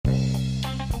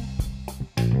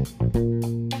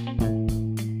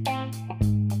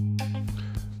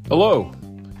Hello,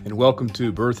 and welcome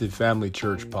to Berthoud Family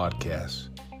Church Podcast.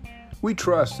 We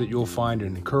trust that you'll find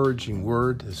an encouraging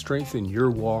word to strengthen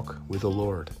your walk with the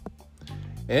Lord.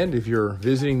 And if you're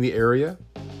visiting the area,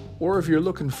 or if you're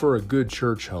looking for a good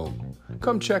church home,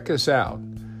 come check us out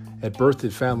at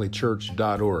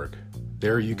berthoudfamilychurch.org.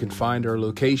 There you can find our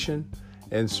location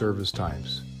and service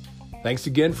times. Thanks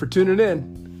again for tuning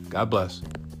in. God bless.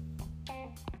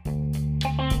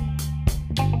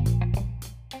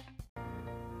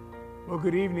 Well,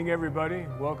 good evening, everybody.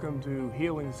 Welcome to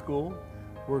Healing School.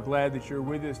 We're glad that you're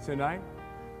with us tonight.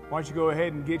 Why don't you go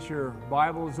ahead and get your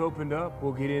Bibles opened up.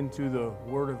 We'll get into the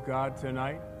Word of God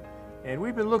tonight. And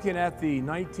we've been looking at the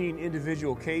 19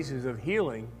 individual cases of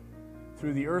healing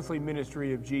through the earthly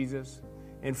ministry of Jesus.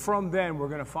 And from them, we're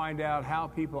going to find out how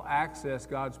people access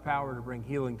God's power to bring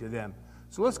healing to them.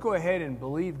 So let's go ahead and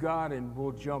believe God, and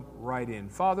we'll jump right in.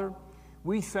 Father,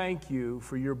 we thank you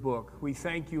for your book. We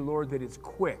thank you, Lord, that it's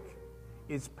quick,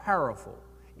 it's powerful,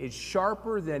 it's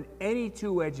sharper than any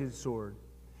two-edged sword.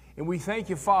 And we thank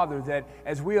you, Father, that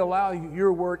as we allow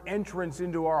your word entrance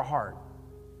into our heart,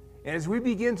 and as we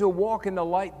begin to walk in the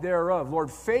light thereof,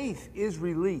 Lord, faith is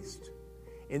released,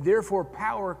 and therefore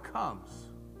power comes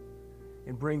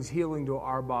and brings healing to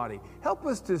our body. Help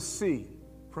us to see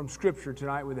from Scripture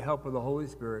tonight with the help of the Holy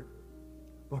Spirit.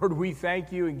 Lord, we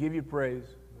thank you and give you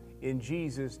praise. In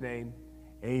Jesus' name,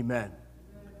 amen.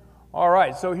 All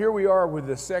right, so here we are with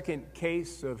the second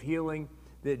case of healing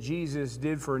that Jesus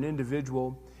did for an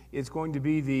individual. It's going to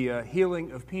be the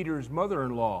healing of Peter's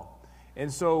mother-in-law. And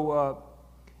so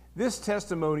this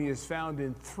testimony is found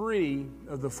in 3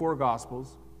 of the 4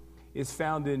 Gospels. It's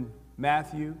found in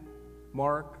Matthew,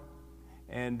 Mark,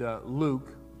 and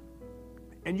Luke.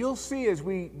 And you'll see as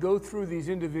we go through these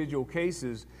individual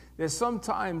cases that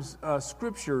sometimes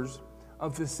scriptures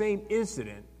of the same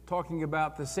incident, talking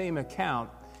about the same account,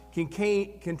 can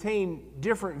contain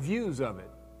different views of it.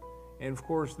 And of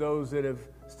course, those that have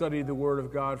studied the Word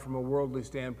of God from a worldly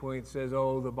standpoint says,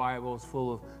 oh, the Bible is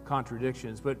full of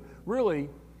contradictions. But really,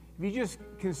 if you just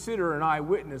consider an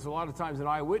eyewitness, a lot of times an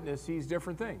eyewitness sees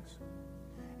different things.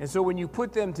 And so when you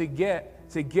put them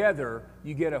together,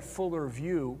 you get a fuller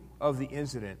view of the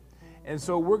incident. And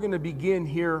so we're going to begin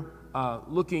here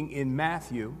looking in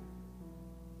Matthew,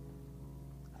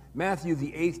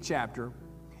 the 8th chapter,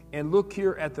 and look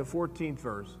here at the 14th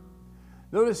verse.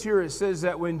 Notice here it says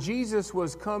that when Jesus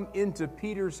was come into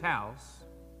Peter's house,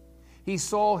 he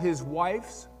saw his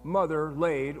wife's mother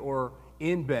laid or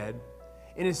in bed,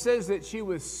 and it says that she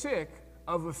was sick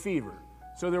of a fever.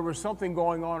 So there was something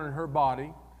going on in her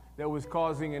body that was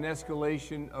causing an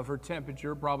escalation of her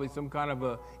temperature, probably some kind of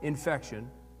an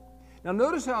infection. Now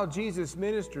notice how Jesus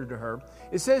ministered to her.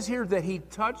 It says here that he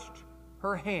touched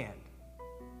her hand.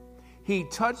 He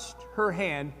touched her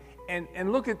hand,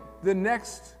 and look at the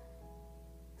next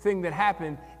thing that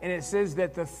happened, and it says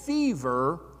that the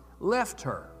fever left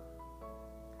her.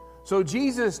 So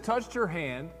Jesus touched her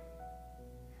hand.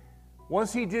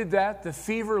 Once he did that, the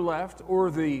fever left, or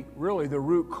the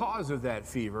root cause of that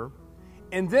fever.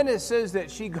 And then it says that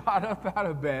she got up out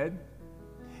of bed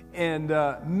and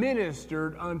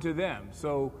ministered unto them.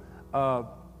 So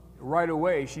right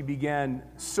away, she began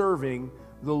serving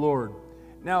the Lord.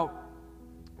 Now,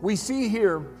 we see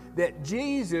here that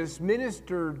Jesus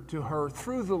ministered to her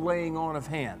through the laying on of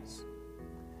hands.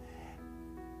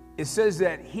 It says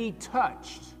that he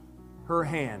touched her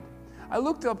hand. I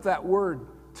looked up that word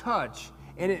touch,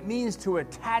 and it means to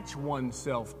attach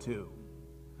oneself to.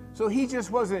 So he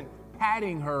just wasn't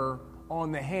patting her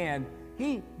on the hand.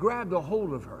 He grabbed a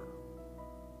hold of her.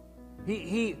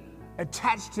 He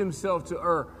attached himself to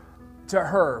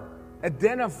her,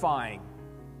 identifying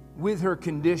with her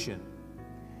condition.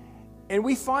 And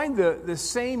we find the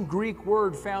same Greek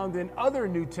word found in other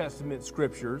New Testament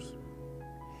scriptures.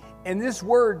 And this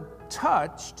word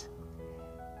touched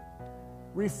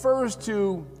refers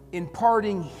to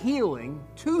imparting healing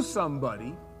to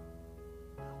somebody,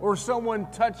 or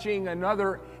someone touching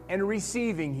another and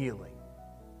receiving healing.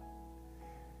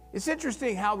 It's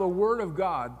interesting how the Word of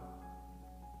God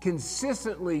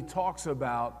consistently talks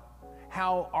about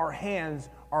how our hands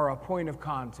are a point of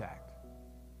contact.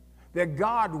 That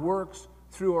God works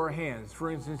through our hands.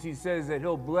 For instance, he says that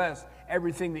he'll bless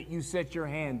everything that you set your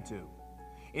hand to.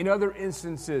 In other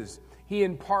instances, he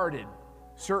imparted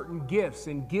certain gifts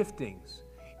and giftings.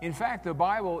 In fact, the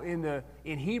Bible in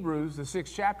Hebrews, the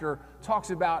 6th chapter, talks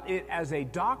about it as a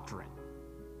doctrine.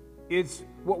 It's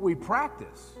what we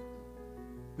practice,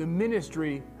 the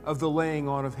ministry of the laying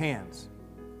on of hands.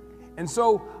 And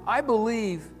so I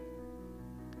believe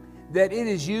that it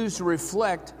is used to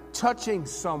reflect touching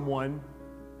someone,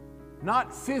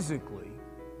 not physically,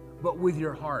 but with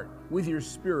your heart, with your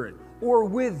spirit, or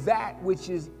with that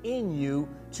which is in you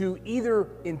to either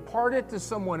impart it to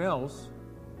someone else,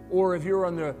 or if you're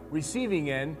on the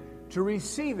receiving end, to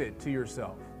receive it to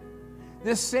yourself.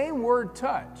 This same word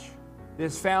touch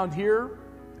that's found here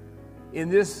in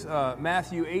this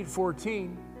Matthew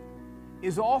 8:14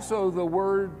 is also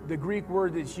the Greek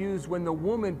word that's used when the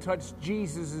woman touched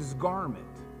Jesus' garment.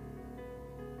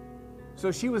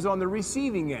 So she was on the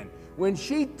receiving end. When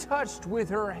she touched with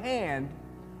her hand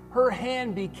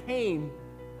became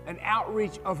an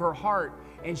outreach of her heart,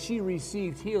 and she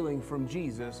received healing from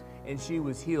Jesus, and she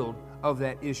was healed of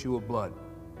that issue of blood.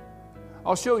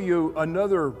 I'll show you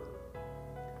another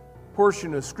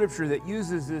portion of Scripture that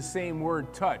uses this same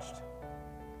word touched.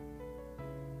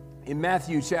 In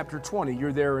Matthew chapter 20,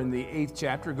 you're there in the 8th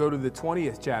chapter, go to the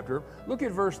 20th chapter. Look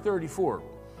at verse 34.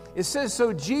 It says,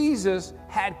 so Jesus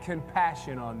had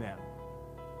compassion on them.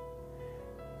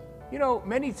 You know,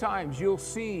 many times you'll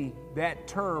see that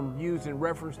term used in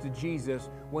reference to Jesus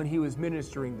when he was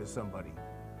ministering to somebody.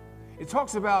 It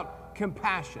talks about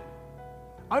compassion.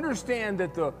 Understand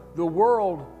that the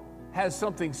world has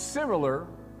something similar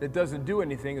that doesn't do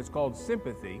anything. It's called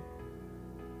sympathy.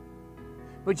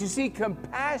 But you see,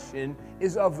 compassion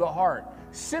is of the heart.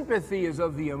 Sympathy is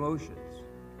of the emotions.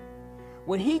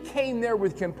 When he came there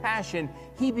with compassion,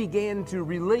 he began to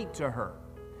relate to her.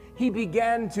 He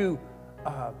began to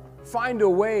find a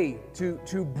way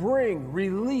to bring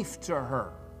relief to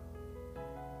her.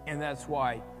 And that's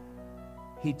why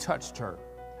he touched her.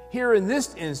 Here in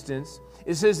this instance,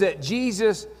 it says that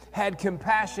Jesus had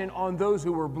compassion on those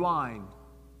who were blind.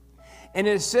 And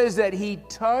it says that he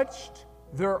touched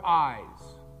their eyes.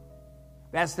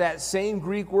 That's that same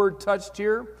Greek word touched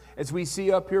here, as we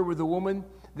see up here with the woman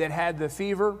that had the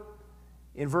fever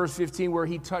in verse 15 where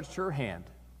he touched her hand.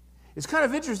 It's kind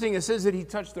of interesting, it says that he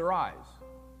touched their eyes.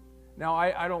 Now,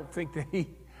 I don't think that he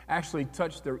actually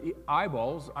touched their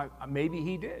eyeballs. Maybe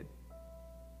he did.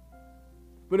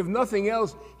 But if nothing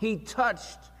else, he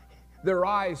touched their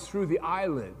eyes through the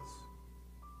eyelids,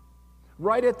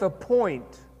 right at the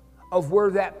point of where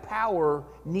that power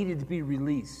needed to be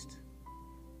released.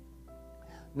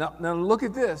 Now look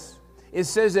at this. It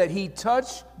says that he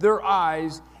touched their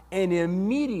eyes, and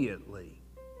immediately.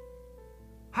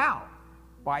 How?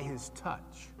 By his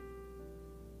touch.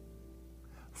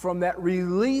 From that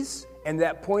release and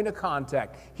that point of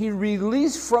contact, he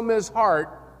released from his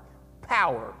heart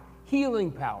power,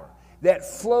 healing power, that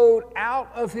flowed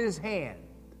out of his hand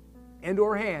and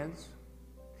or hands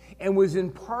and was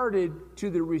imparted to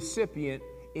the recipient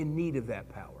in need of that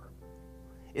power.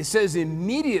 It says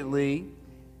immediately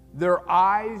their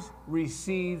eyes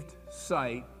received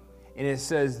sight, and it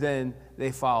says then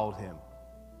they followed him.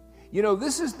 You know,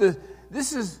 this is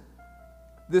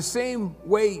the same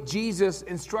way Jesus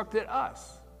instructed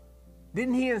us.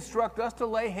 Didn't he instruct us to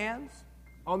lay hands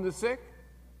on the sick?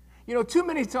 You know, too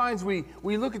many times we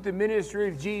look at the ministry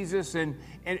of Jesus and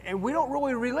we don't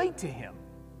really relate to him.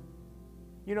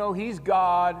 You know, he's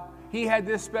God. He had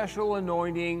this special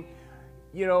anointing.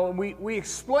 You know, and we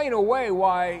explain away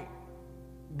why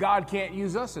God can't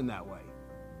use us in that way.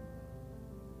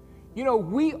 You know,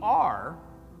 we are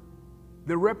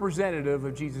the representative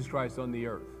of Jesus Christ on the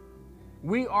earth.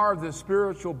 We are the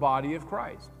spiritual body of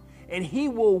Christ. And he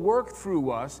will work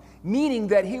through us, meaning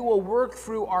that he will work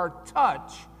through our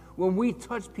touch when we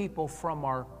touch people from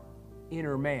our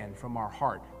inner man, from our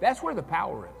heart. That's where the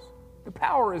power is. The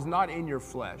power is not in your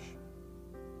flesh.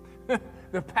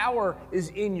 The power is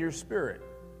in your spirit.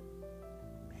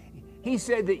 He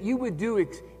said that he would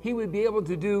be able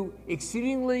to do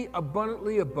exceedingly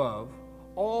abundantly above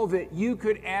all that you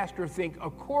could ask or think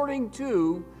according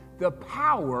to the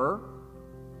power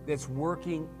that's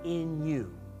working in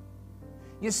you.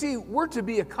 You see, we're to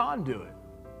be a conduit.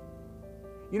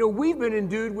 You know, we've been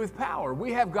endued with power.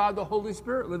 We have God the Holy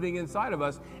Spirit living inside of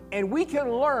us, and we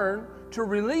can learn to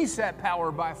release that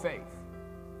power by faith,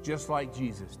 just like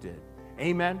Jesus did.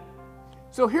 Amen?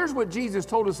 So here's what Jesus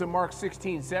told us in Mark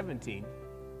 16:17.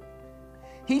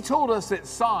 He told us that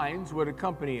signs would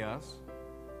accompany us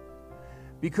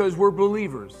because we're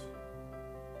believers.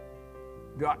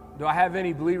 Do I have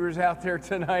any believers out there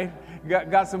tonight?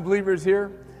 Got some believers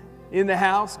here in the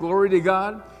house? Glory to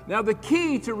God. Now the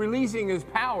key to releasing his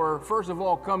power, first of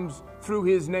all, comes through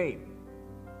his name.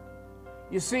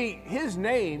 You see, his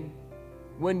name,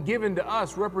 when given to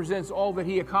us, represents all that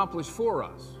he accomplished for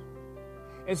us.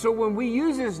 And so when we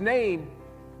use his name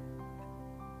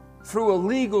through a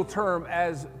legal term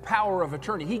as power of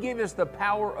attorney, he gave us the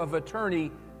power of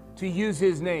attorney to use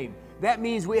his name. That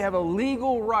means we have a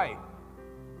legal right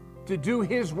to do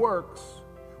His works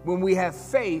when we have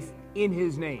faith in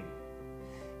His name.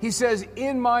 He says,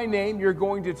 in my name, you're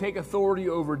going to take authority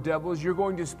over devils. You're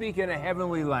going to speak in a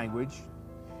heavenly language.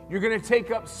 You're going to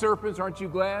take up serpents. Aren't you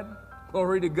glad?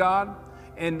 Glory to God.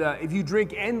 And if you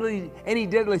drink any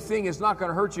deadly thing, it's not going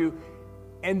to hurt you.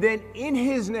 And then in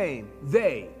His name,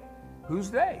 who's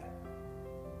they?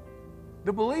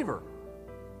 The believer.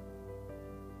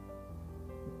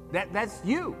 That's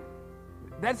you.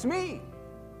 That's me.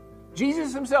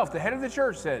 Jesus Himself, the head of the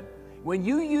church, said, when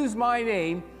you use my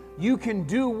name, you can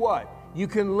do what? You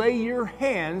can lay your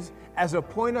hands as a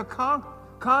point of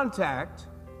contact.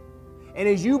 And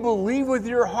as you believe with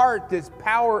your heart this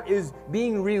power is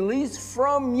being released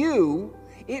from you,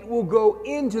 it will go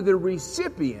into the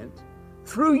recipient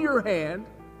through your hand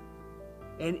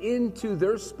and into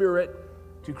their spirit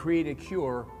to create a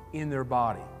cure in their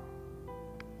body.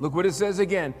 Look what it says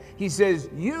again. He says,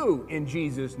 you, in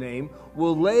Jesus' name,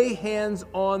 will lay hands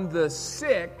on the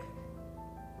sick,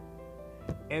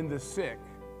 and the sick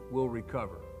will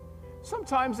recover.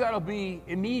 Sometimes that'll be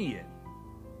immediate.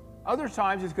 Other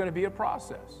times it's going to be a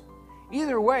process.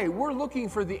 Either way, we're looking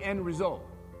for the end result.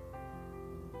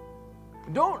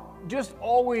 Don't just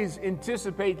always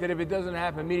anticipate that if it doesn't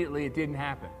happen immediately, it didn't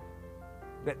happen.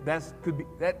 That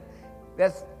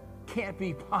can't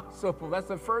be possible. That's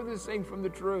the furthest thing from the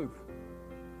truth.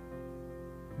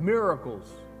 Miracles,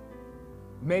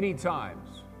 many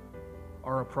times,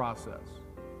 are a process.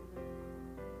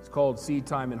 It's called seed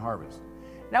time and harvest.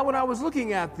 Now, when I was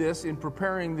looking at this in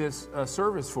preparing this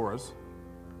service for us,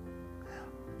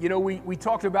 you know, we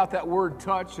talked about that word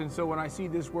touch, and so when I see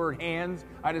this word hands,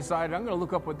 I decided I'm going to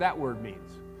look up what that word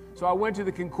means. So I went to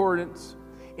the concordance.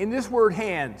 In this word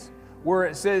hands, where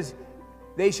it says,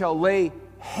 they shall lay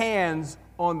hands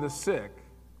on the sick,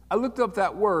 I looked up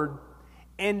that word,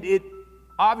 and it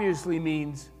obviously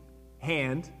means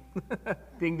hand.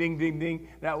 Ding, ding, ding, ding.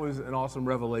 That was an awesome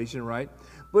revelation, right?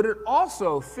 But it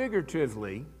also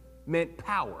figuratively meant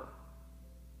power.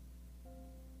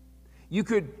 You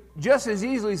could just as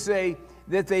easily say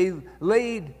that they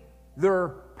laid their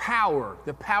power,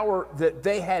 the power that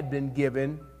they had been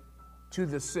given, to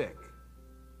the sick.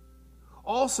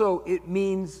 Also, it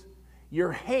means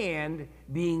your hand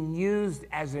being used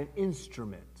as an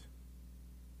instrument.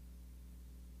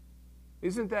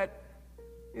 Isn't that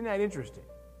interesting?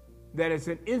 That it's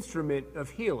an instrument of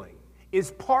healing.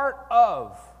 Is part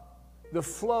of the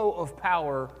flow of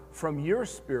power from your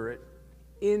spirit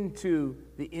into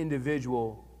the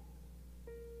individual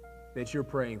that you're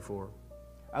praying for.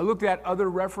 I looked at other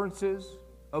references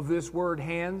of this word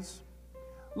hands.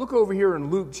 Look over here in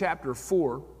Luke chapter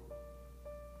 4,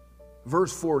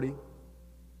 verse 40.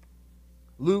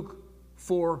 Luke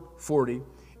 4:40.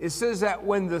 It says that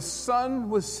when the sun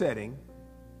was setting,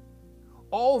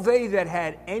 all they that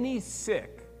had any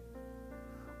sick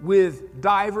with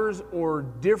divers or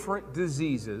different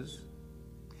diseases,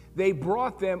 they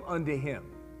brought them unto him.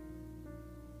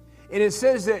 And it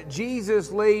says that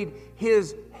Jesus laid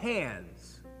his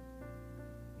hands,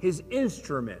 his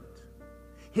instrument,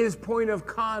 his point of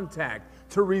contact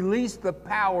to release the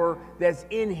power that's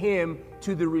in him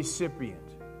to the recipient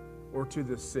or to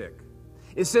the sick.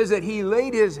 It says that he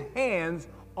laid his hands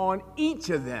on each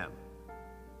of them.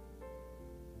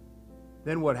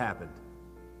 Then what happened?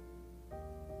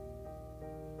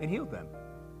 And healed them.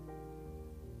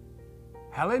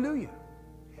 Hallelujah.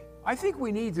 I think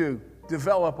we need to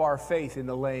develop our faith in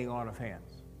the laying on of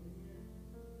hands.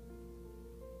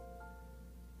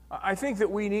 I think that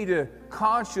we need to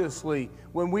consciously,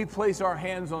 when we place our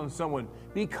hands on someone,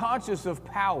 be conscious of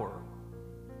power.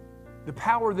 The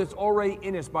power that's already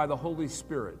in us by the Holy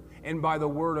Spirit and by the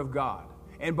Word of God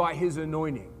and by His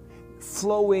anointing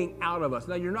flowing out of us.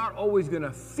 Now, you're not always going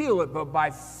to feel it, but by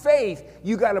faith,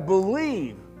 you got to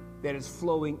believe that it's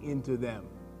flowing into them.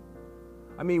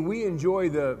 I mean, we enjoy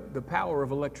the power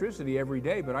of electricity every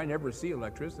day, but I never see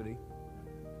electricity.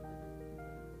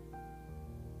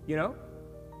 You know?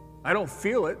 I don't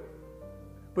feel it,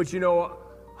 but you know,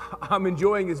 I'm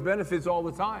enjoying its benefits all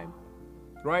the time,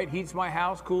 right? Heats my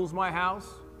house, cools my house,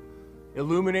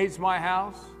 illuminates my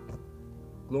house.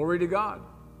 Glory to God.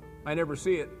 I never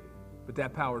see it, but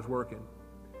that power's working.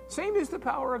 Same as the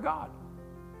power of God.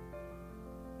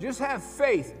 Just have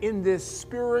faith in this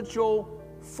spiritual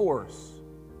force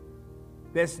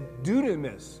that's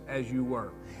dunamis, as you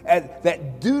were,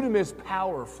 that dunamis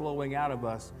power flowing out of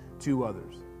us to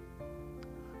others.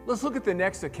 Let's look at the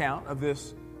next account of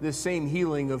this same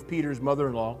healing of Peter's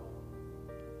mother-in-law.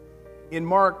 In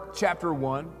Mark chapter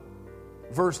 1,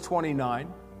 verse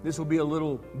 29, this will be a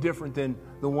little different than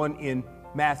the one in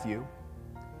Matthew.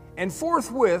 And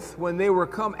forthwith, when they were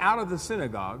come out of the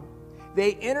synagogue,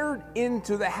 they entered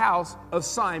into the house of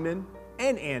Simon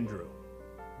and Andrew,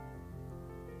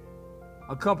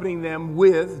 accompanying them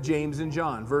with James and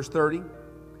John. Verse 30,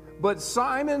 but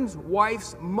Simon's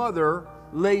wife's mother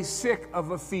lay sick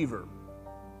of a fever.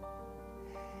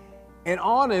 And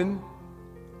Anan,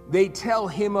 they tell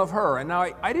him of her. And now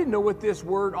I didn't know what this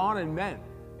word Anan meant.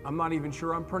 I'm not even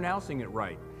sure I'm pronouncing it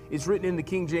right. It's written in the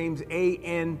King James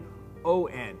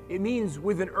A-N-O-N. It means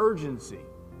with an urgency.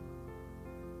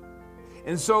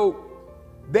 And so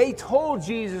they told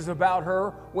Jesus about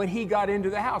her when he got into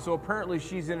the house. So apparently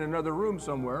she's in another room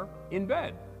somewhere in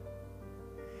bed.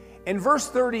 In verse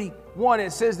 31,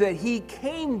 it says that he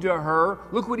came to her.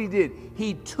 Look what he did.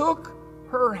 He took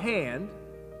her hand,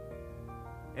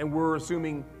 and we're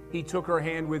assuming he took her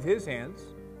hand with his hands.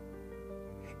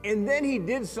 And then he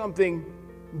did something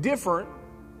different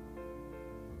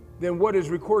than what is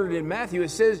recorded in Matthew. It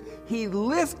says he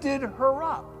lifted her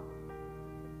up.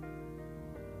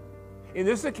 In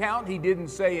this account, he didn't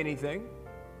say anything.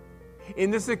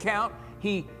 In this account,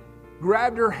 he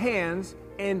grabbed her hands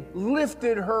and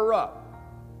lifted her up.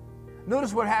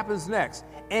 Notice what happens next.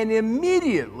 And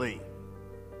immediately,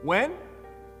 when?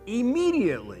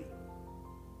 Immediately,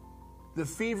 the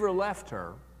fever left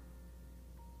her,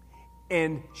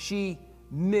 and she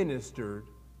ministered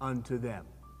unto them.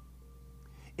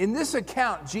 In this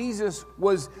account, Jesus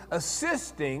was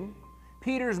assisting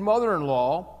Peter's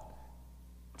mother-in-law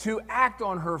to act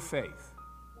on her faith.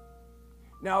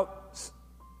 Now,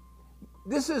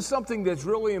 this is something that's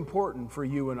really important for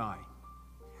you and I.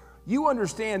 You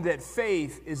understand that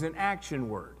faith is an action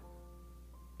word.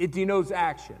 It denotes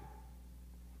action.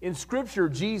 In Scripture,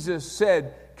 Jesus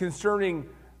said concerning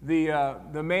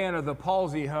the man of the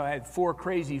palsy who had 4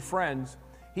 crazy friends,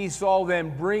 he saw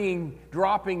them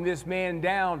dropping this man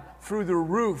down through the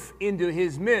roof into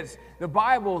his midst. The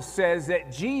Bible says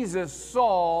that Jesus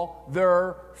saw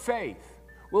their faith.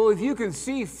 Well, if you can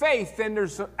see faith, then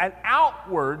there's an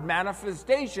outward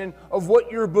manifestation of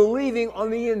what you're believing on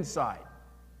the inside.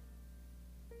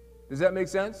 Does that make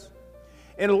sense?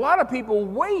 And a lot of people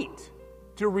wait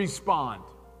to respond.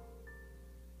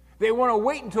 They want to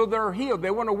wait until they're healed.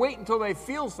 They want to wait until they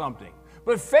feel something.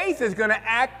 But faith is going to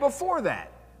act before that.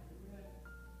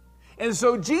 And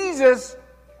so Jesus,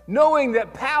 knowing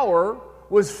that power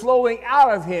was flowing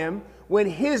out of him when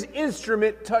his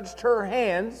instrument touched her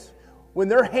hands, when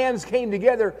their hands came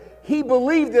together, he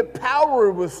believed that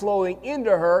power was flowing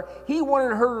into her. He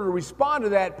wanted her to respond to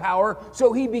that power,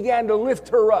 so he began to lift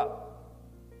her up.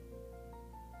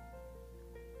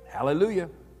 Hallelujah.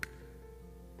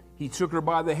 He took her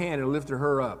by the hand and lifted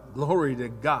her up. Glory to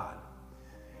God.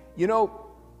 You know,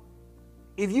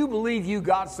 if you believe you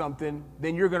got something,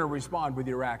 then you're going to respond with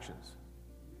your actions.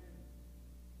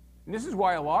 And this is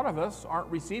why a lot of us aren't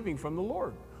receiving from the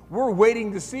Lord. We're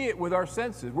waiting to see it with our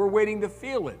senses. We're waiting to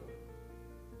feel it.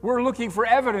 We're looking for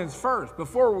evidence first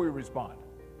before we respond.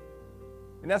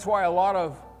 And that's why a lot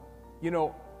of,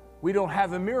 we don't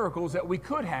have the miracles that we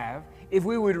could have if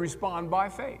we would respond by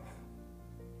faith.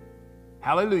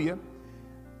 Hallelujah.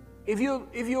 If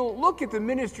you look at the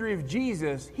ministry of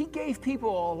Jesus, he gave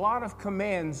people a lot of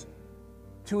commands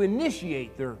to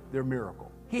initiate their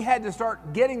miracle. He had to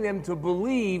start getting them to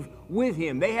believe with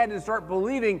him. They had to start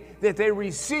believing that they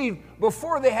received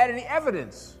before they had any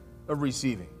evidence of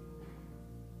receiving.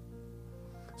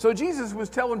 So Jesus was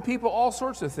telling people all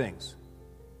sorts of things.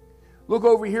 Look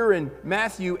over here in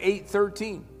Matthew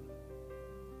 8:13.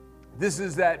 This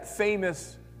is that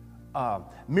famous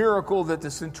miracle that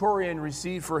the centurion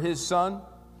received for his son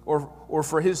or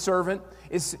for his servant.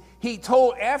 He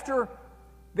told, after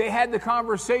they had the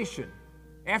conversation,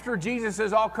 after Jesus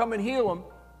says, I'll come and heal him,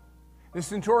 the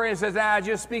centurion says,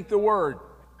 just speak the word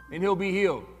and he'll be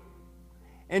healed.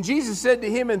 And Jesus said to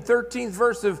him in 13th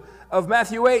verse of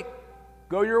Matthew 8,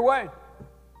 go your way.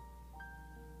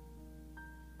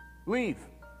 Leave.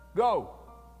 Go.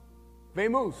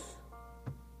 Vamos.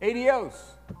 Adios.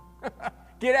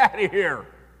 Get out of here.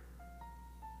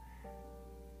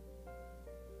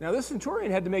 Now, this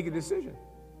centurion had to make a decision.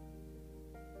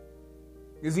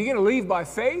 Is he going to leave by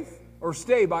faith or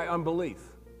stay by unbelief?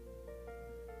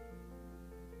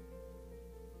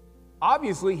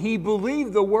 Obviously, he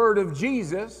believed the word of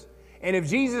Jesus, and if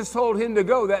Jesus told him to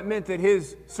go, that meant that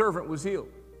his servant was healed.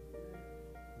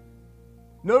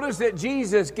 Notice that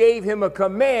Jesus gave him a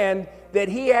command that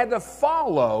he had to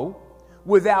follow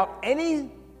without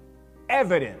any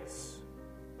evidence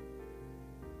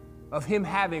of him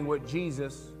having what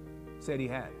Jesus said he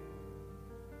had.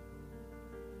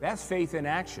 That's faith in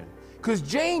action. Because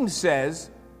James says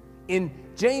in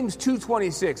James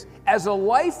 2:26, as a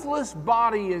lifeless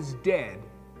body is dead,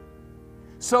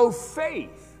 so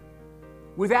faith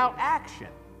without action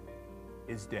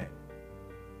is dead.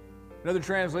 Another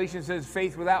translation says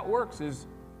faith without works is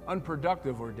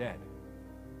unproductive or dead.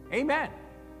 Amen.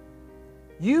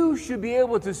 You should be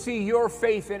able to see your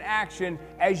faith in action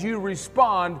as you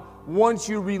respond once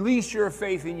you release your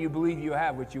faith and you believe you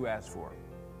have what you asked for.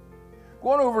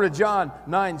 Going over to John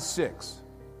 9:6.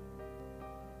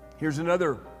 Here's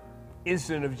another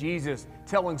incident of Jesus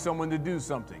telling someone to do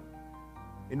something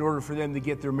in order for them to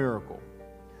get their miracle.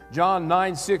 John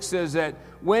 9:6 says that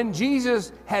when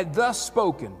Jesus had thus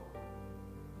spoken,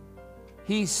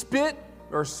 he spit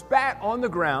or spat on the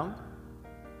ground.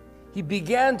 He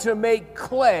began to make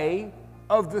clay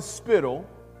of the spittle.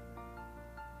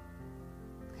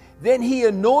 Then he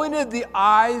anointed the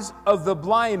eyes of the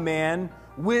blind man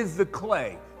with the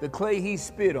clay he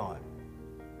spit on.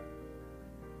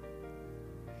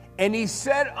 And he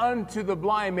said unto the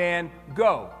blind man,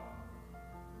 Go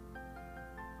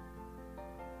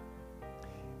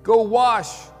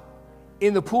wash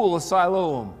in the pool of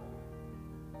Siloam,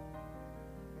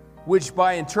 which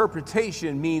by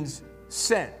interpretation means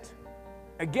sent.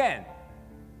 Again,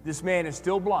 this man is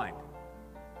still blind.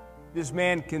 This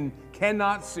man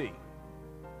cannot see.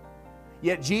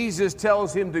 Yet Jesus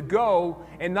tells him to go,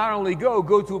 and not only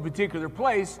go to a particular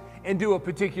place and do a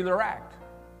particular act.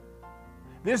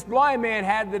 This blind man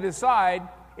had to decide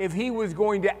if he was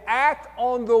going to act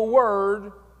on the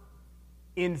word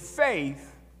in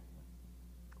faith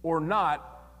or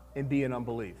not and be in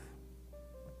unbelief.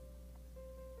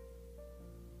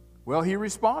 Well, he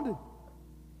responded.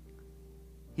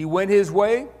 He went his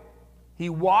way. He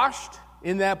washed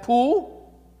in that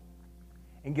pool.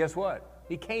 And guess what?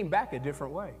 He came back a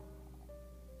different way.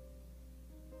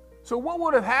 So what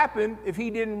would have happened if he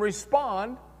didn't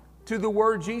respond to the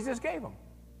word Jesus gave him?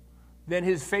 Then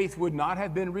his faith would not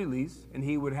have been released, and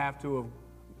he would have to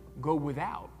go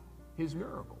without his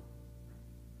miracle.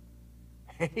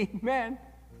 Amen.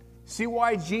 See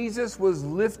why Jesus was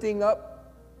lifting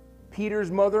up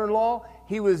Peter's mother-in-law?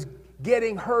 He was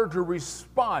getting her to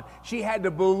respond. She had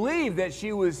to believe that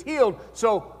she was healed.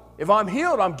 So if I'm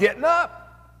healed, I'm getting up.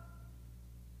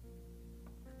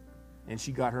 And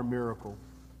she got her miracle.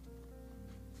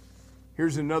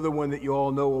 Here's another one that you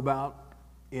all know about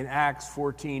in Acts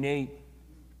 14:8.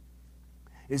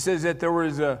 It says that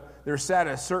there sat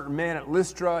a certain man at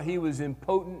Lystra. He was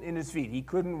impotent in his feet. He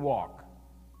couldn't walk.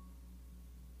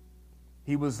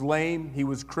 He was lame. He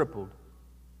was crippled.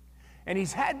 And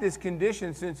he's had this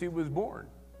condition since he was born.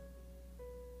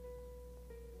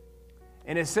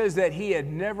 And it says that he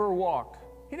had never walked.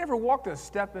 He never walked a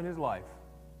step in his life.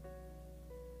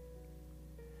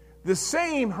 The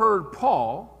same heard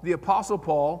Paul, the Apostle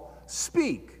Paul,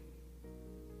 speak.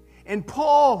 And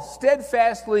Paul,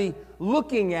 steadfastly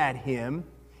looking at him,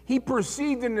 he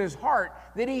perceived in his heart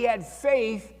that he had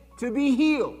faith to be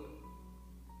healed.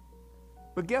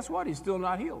 But guess what? He's still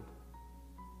not healed.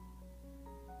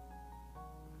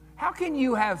 How can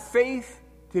you have faith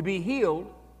to be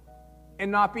healed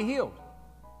and not be healed?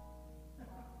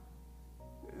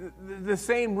 The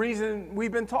same reason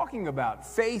we've been talking about.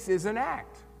 Faith is an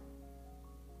act.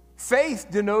 Faith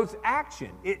denotes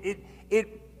action.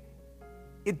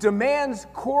 It demands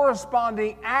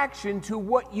corresponding action to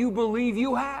what you believe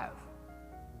you have.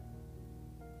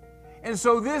 And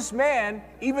so this man,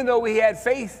 even though he had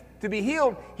faith to be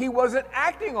healed, he wasn't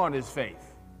acting on his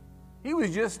faith. He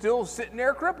was just still sitting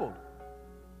there crippled.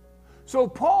 So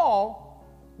Paul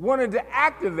wanted to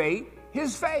activate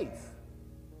his faith.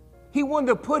 He wanted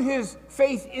to put his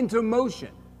faith into motion.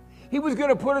 He was going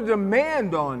to put a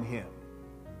demand on him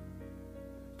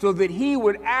so that he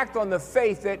would act on the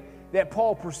faith that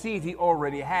Paul perceived he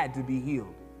already had to be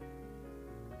healed.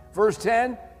 Verse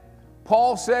 10,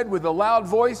 Paul said with a loud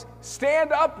voice,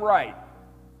 "Stand upright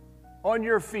on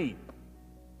your feet."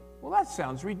 Well, that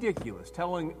sounds ridiculous,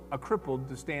 telling a crippled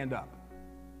to stand up.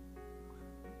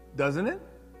 Doesn't it?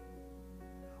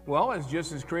 Well, it's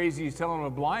just as crazy as telling a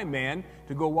blind man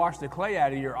to go wash the clay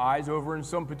out of your eyes over in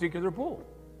some particular pool.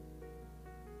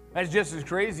 That's just as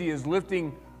crazy as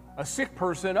lifting a sick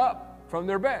person up from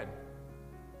their bed.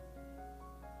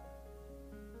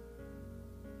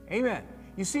 Amen.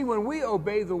 You see, when we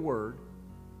obey the word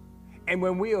and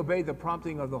when we obey the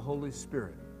prompting of the Holy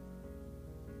Spirit,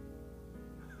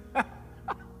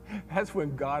 that's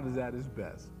when God is at his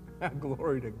best.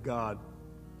 Glory to God.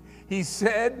 He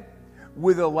said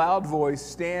with a loud voice,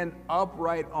 "Stand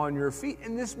upright on your feet."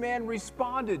 And this man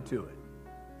responded to it.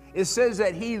 It says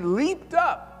that he leaped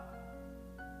up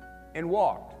and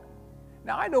walked.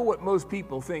 Now, I know what most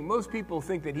people think. Most people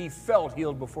think that he felt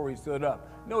healed before he stood up.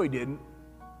 No, he didn't.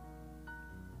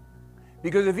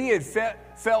 Because if he had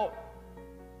felt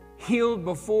healed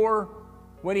before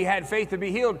when he had faith to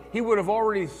be healed, he would have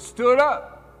already stood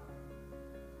up.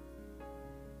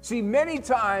 See, many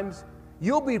times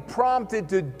you'll be prompted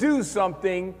to do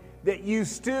something that you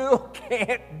still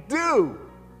can't do.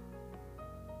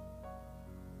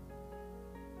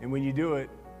 And when you do it,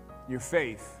 your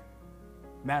faith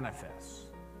manifests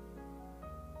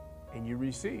and you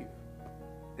receive.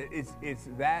 It's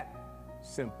that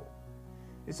simple.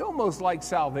 It's almost like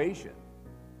salvation.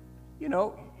 You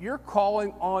know, you're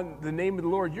calling on the name of the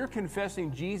Lord. You're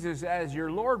confessing Jesus as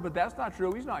your Lord, but that's not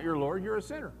true. He's not your Lord. You're a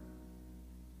sinner.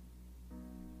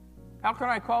 How can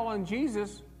I call on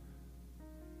Jesus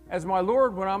as my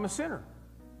Lord when I'm a sinner?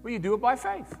 Well, you do it by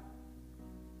faith.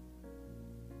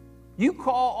 You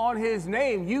call on his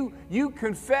name. You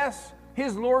confess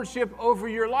his lordship over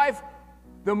your life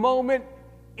the moment,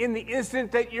 in the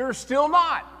instant that you're still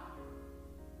not.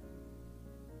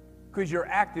 Because you're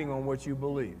acting on what you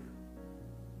believe.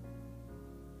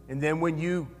 And then when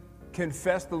you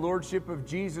confess the lordship of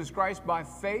Jesus Christ by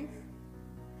faith,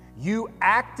 you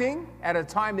acting at a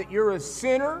time that you're a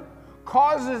sinner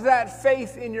causes that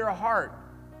faith in your heart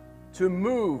to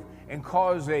move and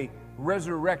cause a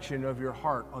resurrection of your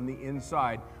heart on the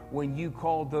inside when you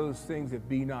called those things that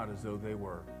be not as though they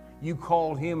were. You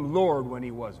called him Lord when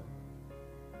he wasn't.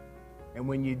 And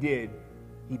when you did,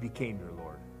 he became your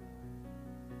Lord.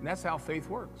 And that's how faith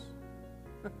works.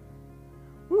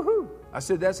 Woohoo! I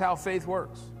said that's how faith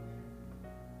works.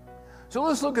 So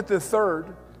let's look at the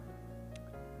third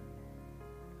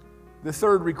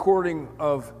recording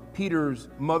of Peter's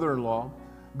mother-in-law.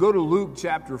 Go to Luke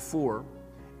chapter 4.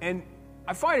 And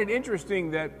I find it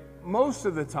interesting that most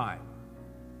of the time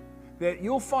that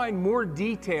you'll find more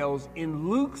details in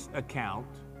Luke's account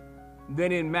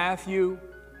than in Matthew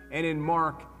and in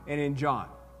Mark and in John.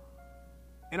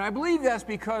 And I believe that's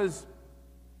because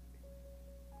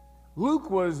Luke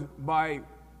was by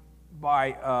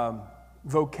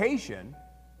vocation,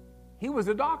 he was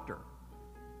a doctor.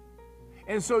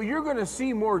 And so you're going to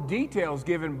see more details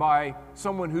given by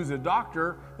someone who's a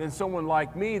doctor than someone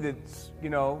like me that's,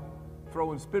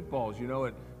 throwing spitballs,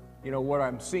 at, what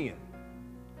I'm seeing.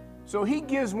 So he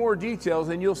gives more details,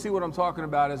 and you'll see what I'm talking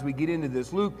about as we get into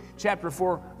this. Luke chapter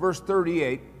 4, verse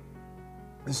 38.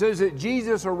 It says that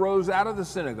Jesus arose out of the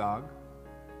synagogue,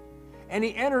 and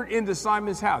he entered into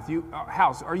Simon's house.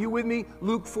 Are you with me?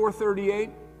 Luke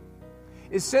 4:38.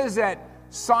 It says that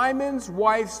Simon's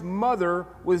wife's mother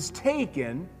was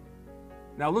taken.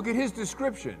 Now look at his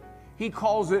description. He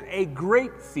calls it a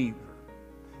great fever.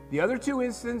 The other two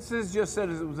instances just said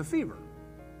it was a fever.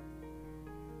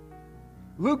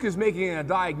 Luke is making a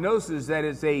diagnosis that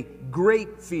it's a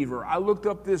great fever. I looked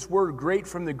up this word great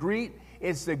from the Greek.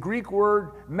 It's the Greek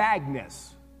word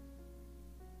magnus,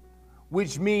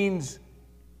 which means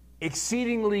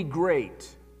exceedingly great,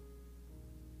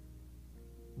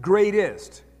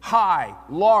 greatest, high,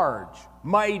 large,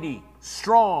 mighty,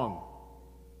 strong.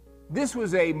 This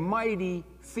was a mighty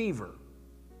fever.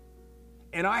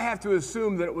 And I have to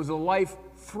assume that it was a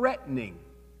life-threatening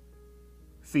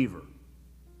fever.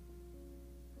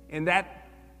 And that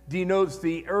denotes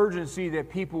the urgency that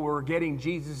people were getting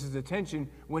Jesus' attention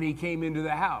when he came into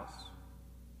the house.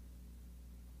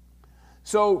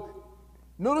 So,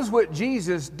 notice what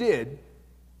Jesus did.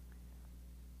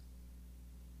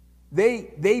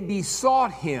 They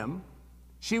besought him.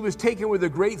 She was taken with a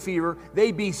great fever.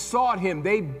 They besought him.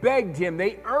 They begged him.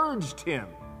 They urged him,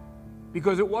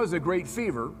 because it was a great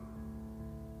fever,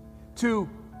 to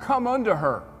come unto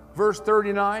her. Verse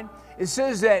 39, it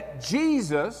says that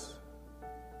Jesus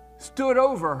stood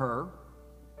over her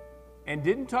and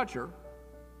didn't touch her.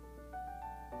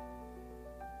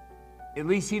 At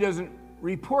least he doesn't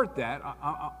report that.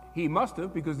 He must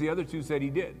have, because the other two said he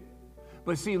did.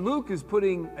 But see, Luke is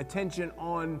putting attention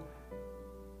on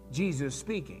Jesus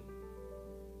speaking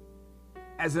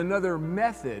as another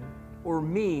method or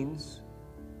means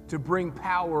to bring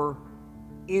power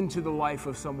into the life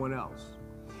of someone else.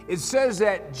 It says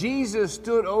that Jesus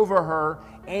stood over her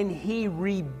and he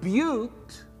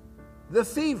rebuked the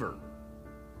fever.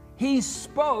 He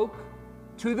spoke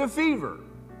to the fever.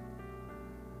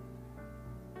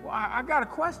 Well, I got a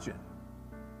question.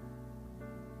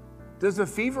 Does a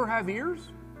fever have ears?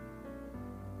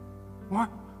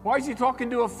 Why is he talking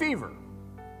to a fever?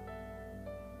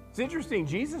 It's interesting.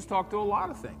 Jesus talked to a lot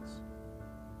of things.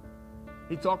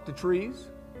 He talked to trees.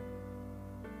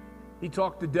 He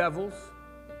talked to devils.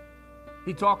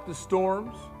 He talked to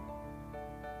storms.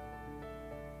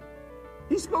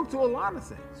 He spoke to a lot of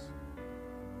things.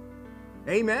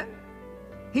 Amen.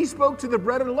 He spoke to the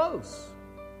bread and loaves.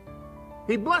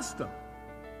 He blessed them.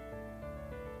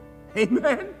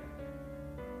 Amen.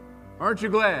 Aren't you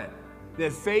glad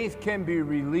that faith can be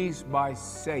released by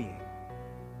saying.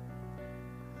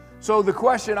 So the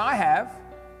question I have,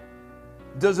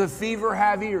 does a fever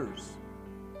have ears?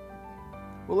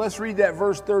 Well, let's read that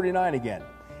verse 39 again.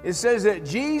 It says that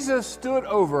Jesus stood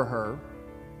over her.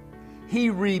 He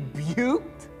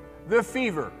rebuked the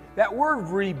fever. That word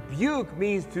rebuke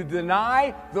means to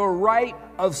deny the right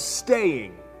of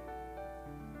staying,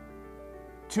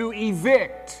 to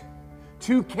evict,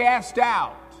 to cast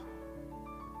out,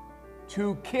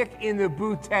 to kick in the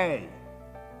boutte.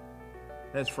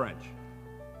 That's French.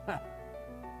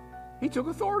 He took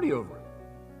authority over it.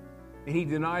 And he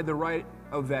denied the right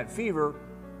of that fever.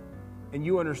 And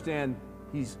you understand,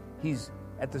 he's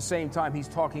at the same time, he's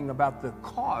talking about the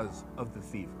cause of the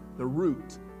fever, the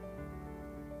root.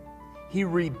 He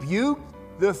rebuked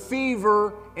the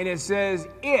fever, and it says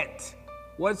it.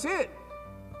 What's it?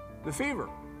 The fever.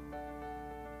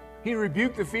 He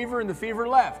rebuked the fever, and the fever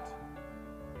left.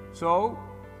 So,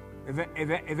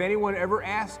 if anyone ever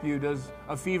asks you, does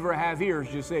a fever have ears?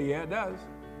 Just say, yeah, it does.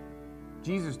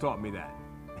 Jesus taught me that.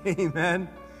 Amen.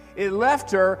 It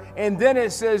left her, and then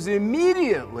it says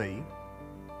immediately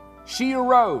she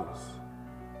arose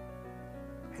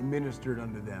and ministered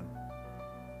unto them.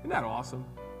 Isn't that awesome?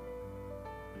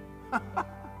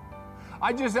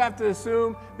 I just have to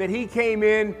assume that he came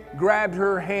in, grabbed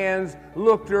her hands,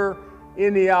 looked her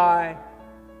in the eye,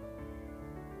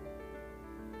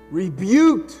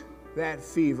 rebuked that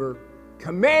fever,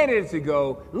 commanded it to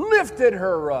go, lifted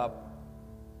her up,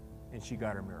 and she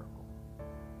got her miracle.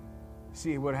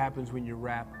 See what happens when you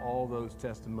wrap all those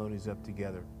testimonies up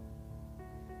together.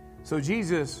 So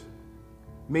Jesus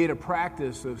made a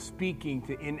practice of speaking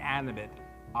to inanimate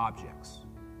objects.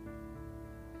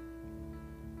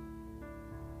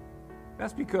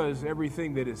 That's because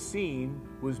everything that is seen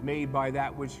was made by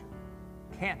that which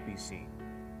can't be seen.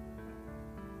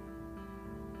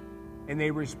 And they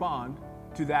respond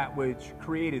to that which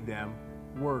created them,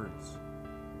 words.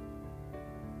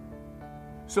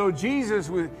 So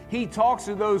Jesus, he talks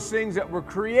to those things that were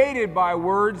created by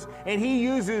words, and he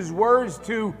uses words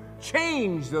to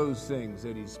change those things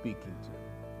that he's speaking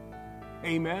to.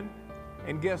 Amen?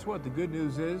 And guess what? The good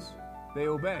news is they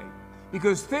obey.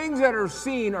 Because things that are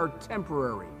seen are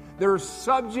temporary. They're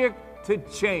subject to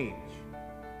change.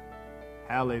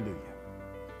 Hallelujah.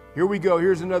 Here we go.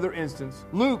 Here's another instance.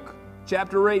 Luke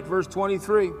chapter 8, verse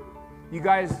 23. You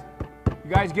guys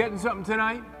getting something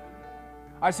tonight?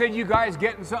 I said, you guys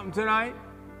getting something tonight?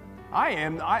 I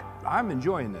am. I'm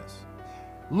enjoying this.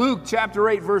 Luke chapter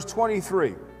 8, verse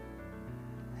 23.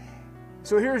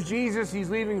 So here's Jesus. He's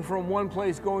leaving from one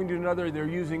place, going to another. They're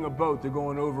using a boat. They're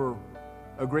going over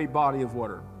a great body of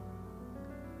water.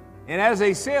 And as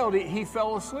they sailed, he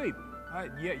fell asleep.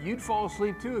 Yeah, you'd fall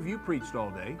asleep too if you preached all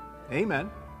day.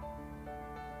 Amen.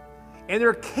 And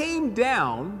there came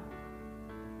down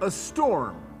a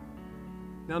storm.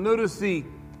 Now notice the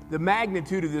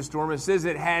magnitude of this storm. It says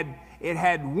it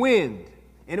had wind,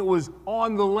 and it was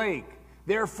on the lake.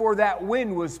 Therefore, that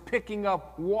wind was picking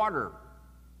up water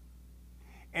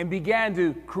and began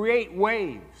to create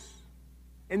waves.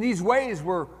 And these waves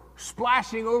were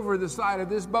splashing over the side of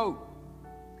this boat.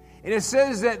 And it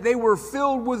says that they were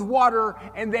filled with water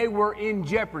and they were in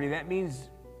jeopardy. That means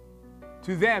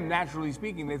to them, naturally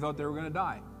speaking, they thought they were going to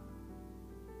die.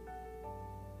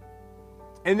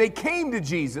 And they came to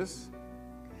Jesus.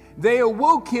 They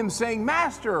awoke him saying,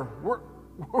 Master,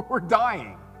 we're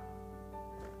dying.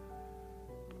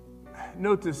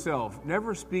 Note to self,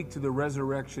 never speak to the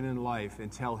resurrection in life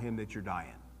and tell him that you're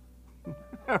dying.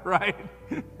 Right?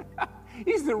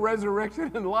 He's the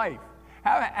resurrection in life.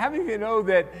 How many of you know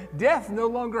that death no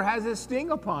longer has a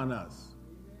sting upon us?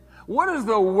 What is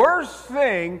the worst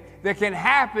thing that can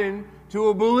happen to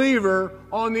a believer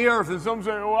on the earth? And some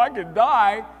say, oh, I could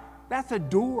die. That's a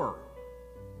door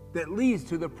that leads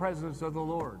to the presence of the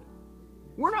Lord.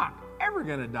 We're not ever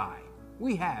going to die.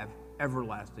 We have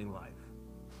everlasting life.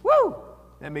 Woo!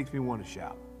 That makes me want to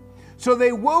shout. So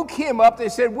they woke him up. They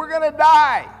said, we're going to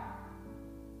die.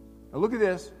 Now look at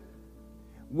this.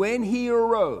 When he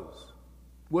arose,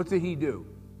 what did he do?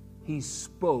 He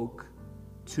spoke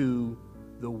to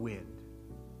the wind.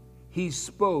 He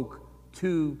spoke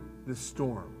to the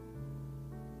storm.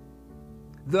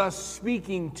 Thus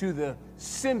speaking to the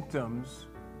symptoms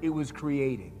it was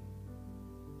creating.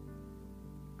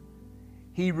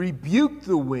 He rebuked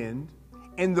the wind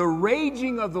and the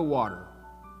raging of the water,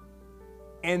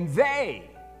 and they,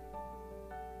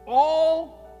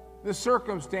 all the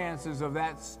circumstances of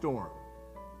that storm,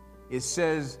 it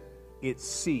says it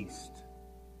ceased,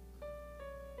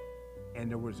 and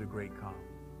there was a great calm.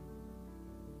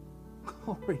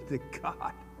 Glory to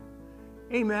God.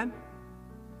 Amen.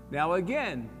 Now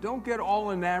again, don't get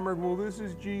all enamored. Well, this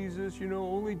is Jesus. You know,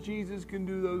 only Jesus can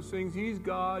do those things. He's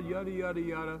God, yada, yada,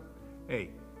 yada. Hey,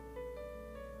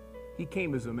 he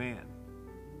came as a man.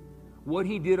 What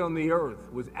he did on the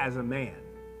earth was as a man.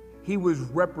 He was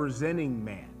representing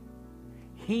man.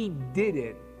 He did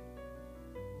it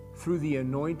through the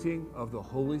anointing of the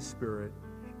Holy Spirit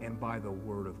and by the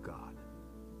Word of God.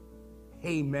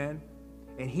 Amen.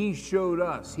 And he showed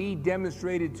us, he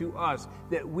demonstrated to us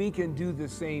that we can do the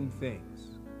same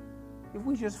things if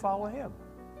we just follow him.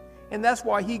 And that's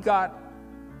why he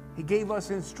gave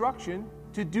us instruction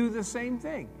to do the same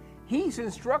thing. He's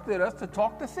instructed us to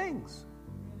talk to things.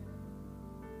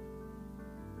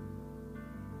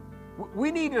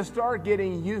 We need to start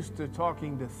getting used to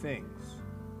talking to things.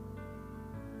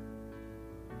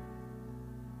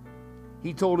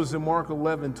 He told us in Mark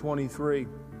 11:23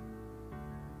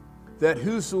 that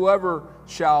whosoever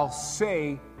shall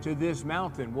say to this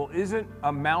mountain. Well, isn't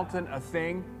a mountain a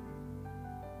thing?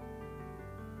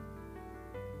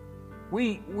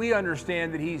 We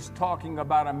understand that he's talking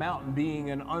about a mountain being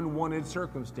an unwanted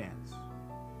circumstance,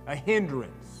 a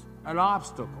hindrance, an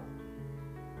obstacle.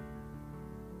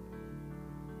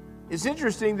 It's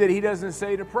interesting that he doesn't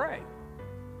say to pray.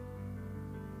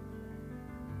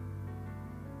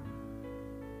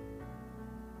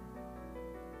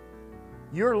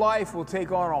 Your life will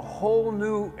take on a whole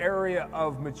new area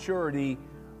of maturity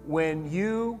when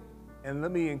you, and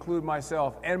let me include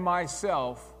myself,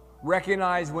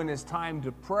 recognize when it's time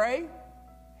to pray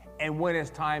and when it's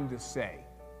time to say.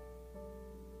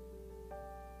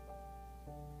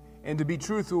 And to be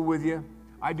truthful with you,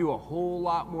 I do a whole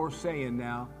lot more saying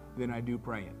now than I do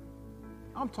praying.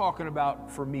 I'm talking about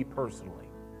for me personally.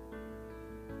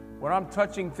 When I'm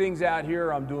touching things out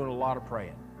here, I'm doing a lot of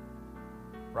praying,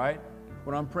 right?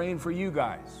 When I'm praying for you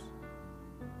guys.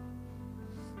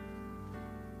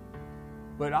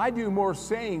 But I do more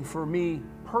saying for me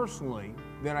personally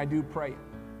than I do praying.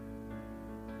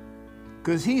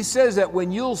 Because he says that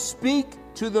when you'll speak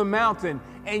to the mountain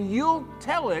and you'll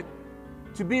tell it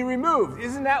to be removed.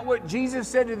 Isn't that what Jesus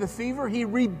said to the fever? He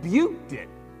rebuked it.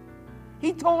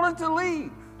 He told it to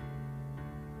leave.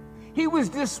 He was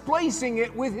displacing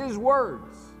it with his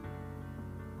words.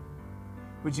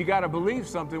 But you got to believe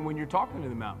something when you're talking to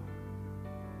the mountain.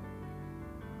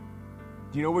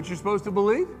 Do you know what you're supposed to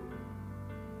believe?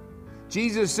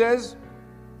 Jesus says,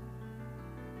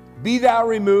 be thou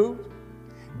removed,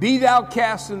 be thou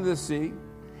cast into the sea,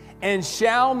 and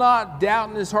shall not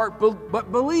doubt in his heart,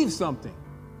 but believe something.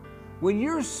 When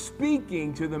you're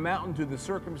speaking to the mountain, to the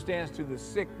circumstance, to the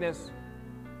sickness,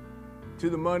 to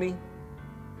the money,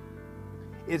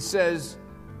 it says,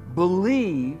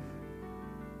 believe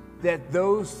that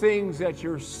those things that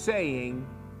you're saying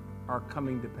are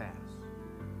coming to pass.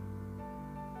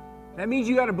 That means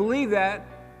you got to believe that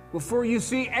before you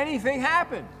see anything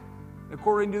happen,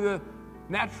 according to the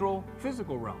natural,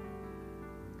 physical realm.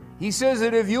 He says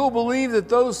that if you'll believe that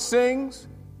those things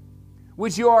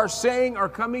which you are saying are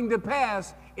coming to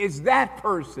pass, it's that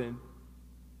person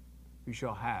who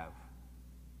shall have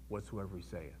whatsoever he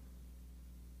saith.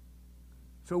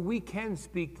 So we can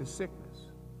speak to sickness.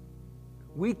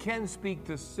 We can speak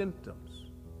to symptoms.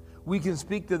 We can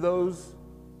speak to those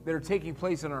that are taking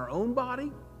place in our own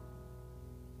body.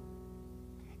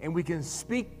 And we can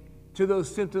speak to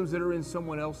those symptoms that are in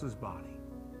someone else's body.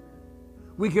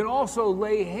 We can also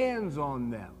lay hands on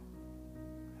them.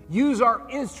 Use our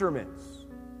instruments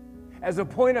as a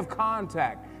point of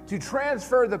contact to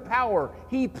transfer the power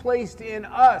he placed in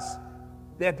us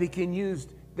that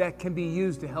can be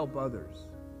used to help others.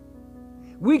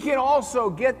 We can also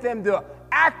get them to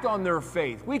act on their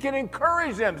faith. We can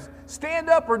encourage them, stand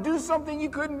up or do something you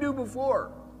couldn't do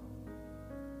before.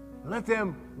 Let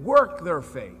them work their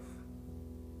faith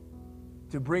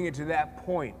to bring it to that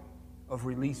point of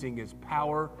releasing its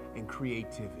power and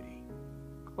creativity.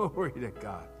 Glory to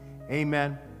God.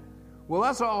 Amen. Well,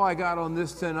 that's all I got on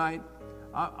this tonight.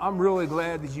 I'm really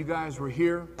glad that you guys were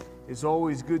here. It's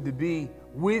always good to be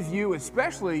with you,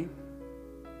 especially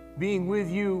being with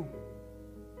you,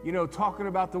 talking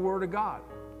about the Word of God.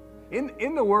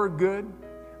 In the Word good,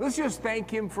 let's just thank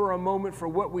Him for a moment for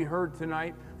what we heard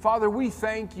tonight. Father, we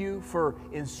thank you for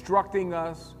instructing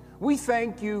us. We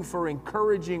thank you for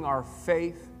encouraging our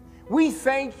faith. We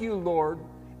thank you, Lord,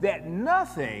 that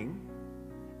nothing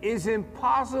is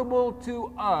impossible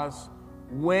to us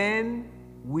when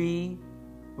we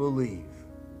believe.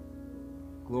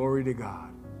 Glory to God.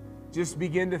 Just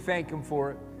begin to thank Him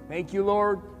for it. Thank you,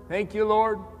 Lord. Thank you,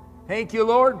 Lord. Thank you,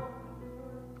 Lord.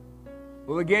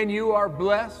 Well, again, you are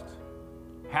blessed.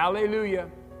 Hallelujah.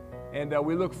 And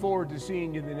we look forward to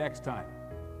seeing you the next time.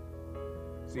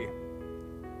 See you.